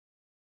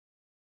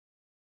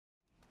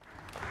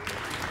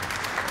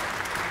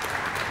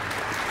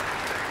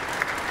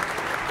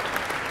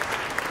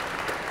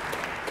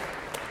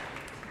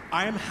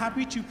I am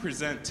happy to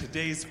present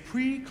today's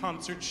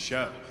pre-concert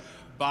show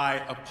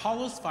by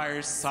Apollo's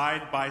Fire's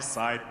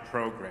Side-by-Side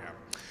program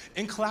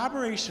in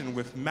collaboration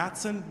with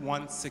Matson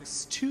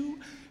 162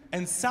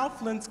 and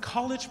Southland's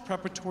College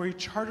Preparatory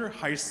Charter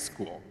High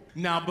School.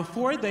 Now,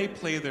 before they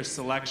play their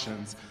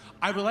selections,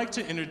 I would like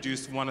to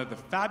introduce one of the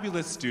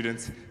fabulous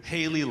students,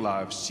 Hailey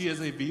Love. She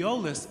is a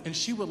violist, and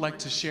she would like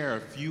to share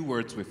a few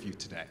words with you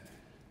today.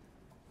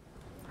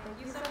 Thank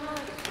you so much.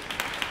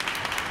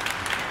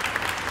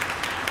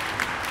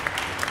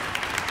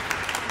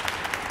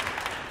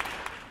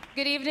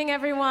 Good evening,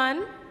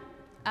 everyone.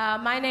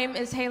 My name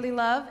is Hailey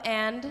Love,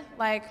 and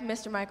like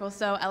Mr. Michael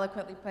so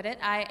eloquently put it,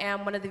 I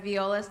am one of the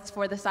violists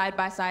for the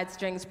Side-by-Side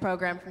Strings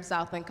program from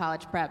Southland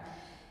College Prep.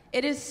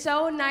 It is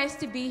so nice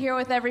to be here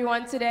with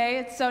everyone today.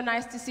 It's so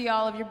nice to see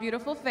all of your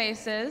beautiful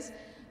faces.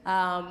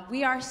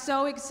 We are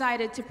so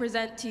excited to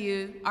present to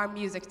you our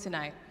music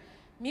tonight.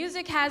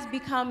 Music has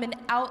become an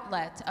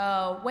outlet,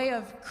 a way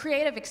of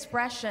creative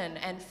expression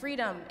and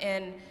freedom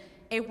in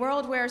a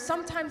world where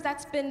sometimes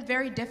that's been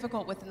very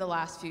difficult within the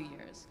last few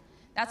years.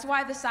 That's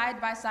why the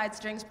Side-by-Side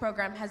Strings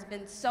program has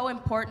been so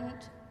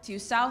important to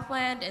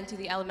Southland and to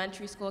the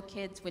elementary school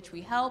kids, which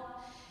we help,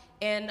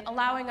 in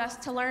allowing us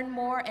to learn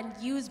more and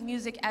use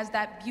music as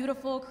that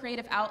beautiful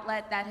creative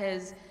outlet that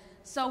has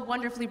so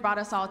wonderfully brought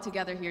us all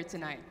together here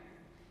tonight.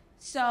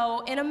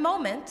 So in a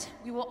moment,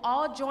 we will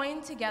all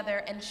join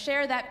together and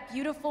share that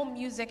beautiful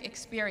music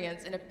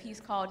experience in a piece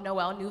called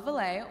Noël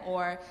Nouvelet,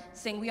 or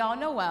Sing We All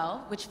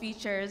Noël, which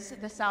features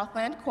the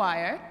Southland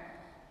Choir.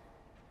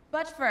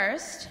 But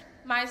first,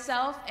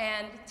 myself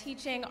and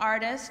teaching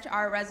artist,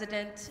 our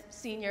resident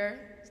senior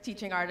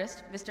teaching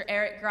artist, Mr.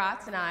 Eric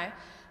Gratz, and I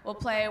will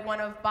play one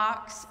of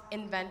Bach's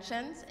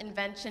Inventions,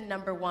 Invention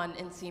number 1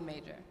 in C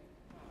major.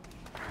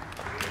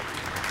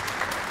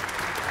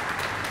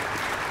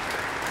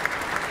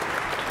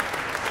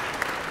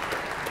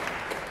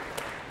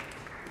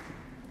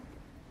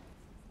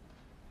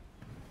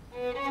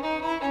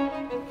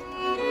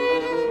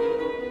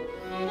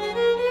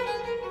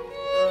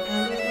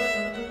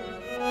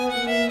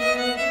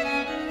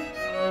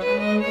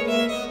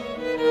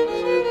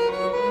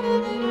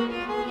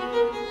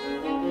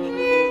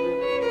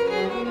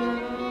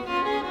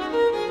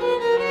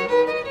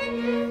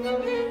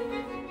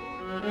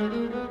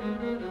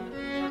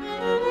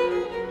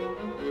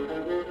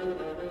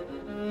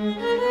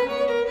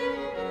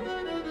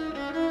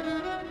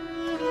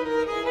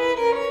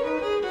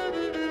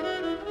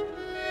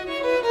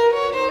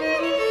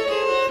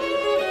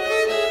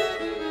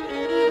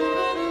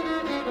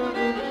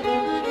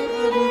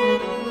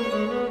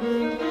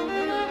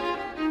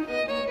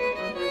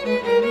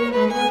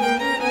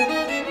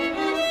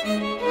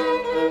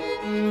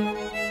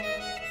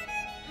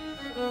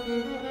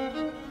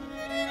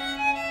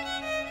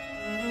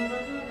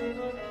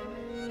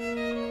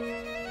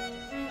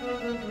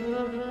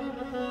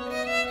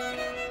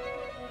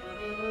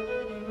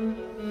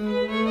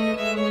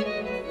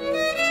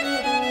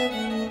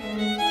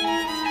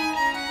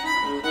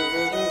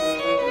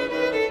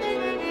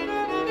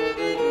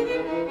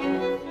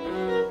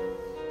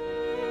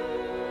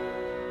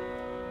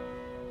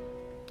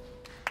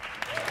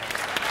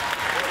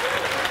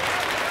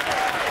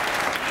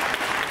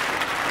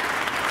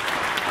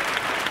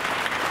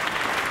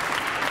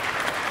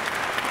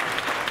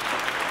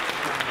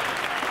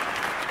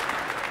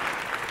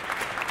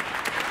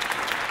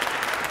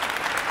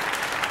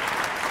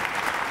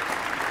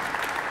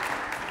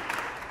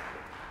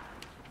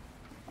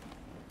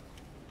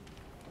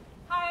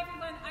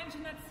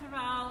 Jeannette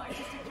Sorrell,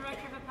 Artistic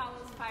Director of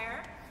Apollo's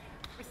Fire.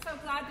 We're so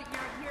glad that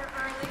you're here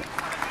early.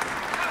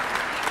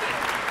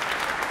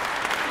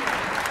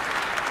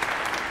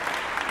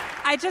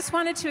 I just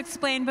wanted to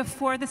explain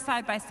before the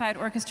Side-by-Side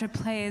Orchestra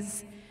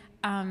plays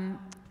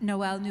Noël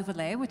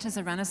Nouvelet, which is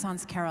a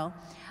Renaissance carol,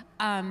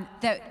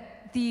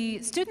 that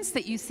the students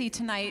that you see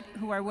tonight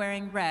who are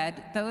wearing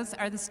red, those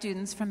are the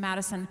students from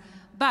Madison,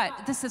 but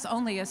this is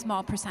only a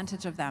small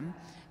percentage of them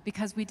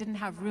because we didn't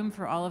have room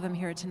for all of them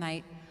here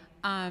tonight.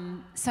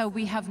 So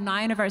we have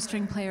 9 of our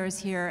string players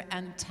here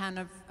and 10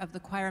 of the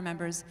choir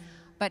members.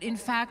 But in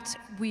fact,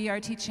 we are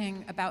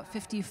teaching about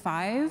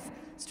 55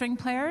 string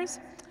players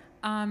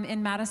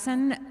in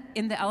Madison,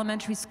 in the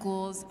elementary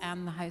schools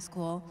and the high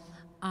school.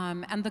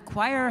 And the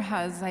choir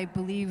has, I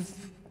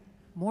believe,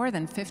 more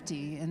than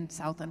 50 in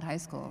Southland High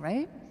School,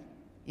 right?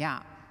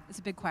 Yeah, it's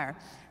a big choir.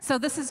 So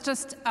this is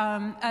just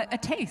a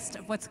taste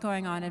of what's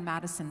going on in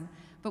Madison.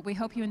 But we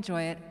hope you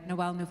enjoy it.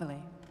 Noël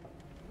Nouvelet.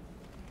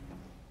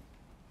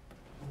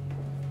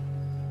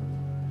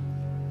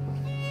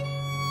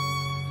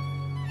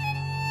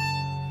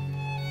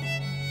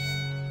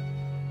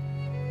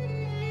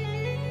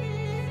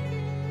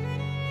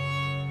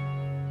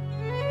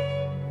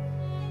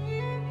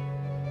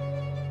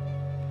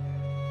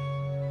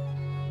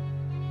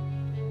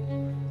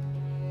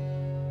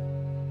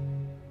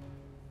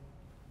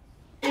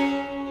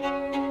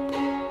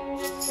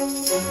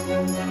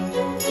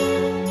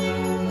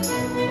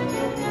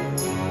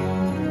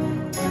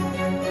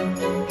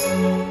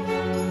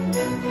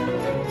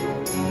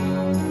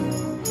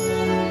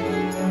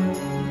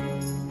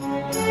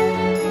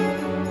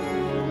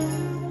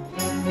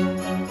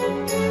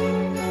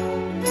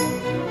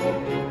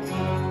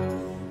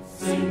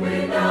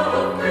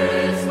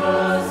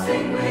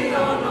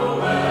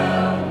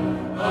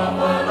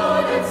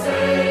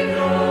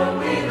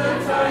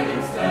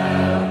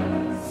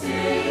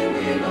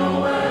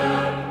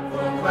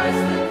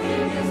 Christ.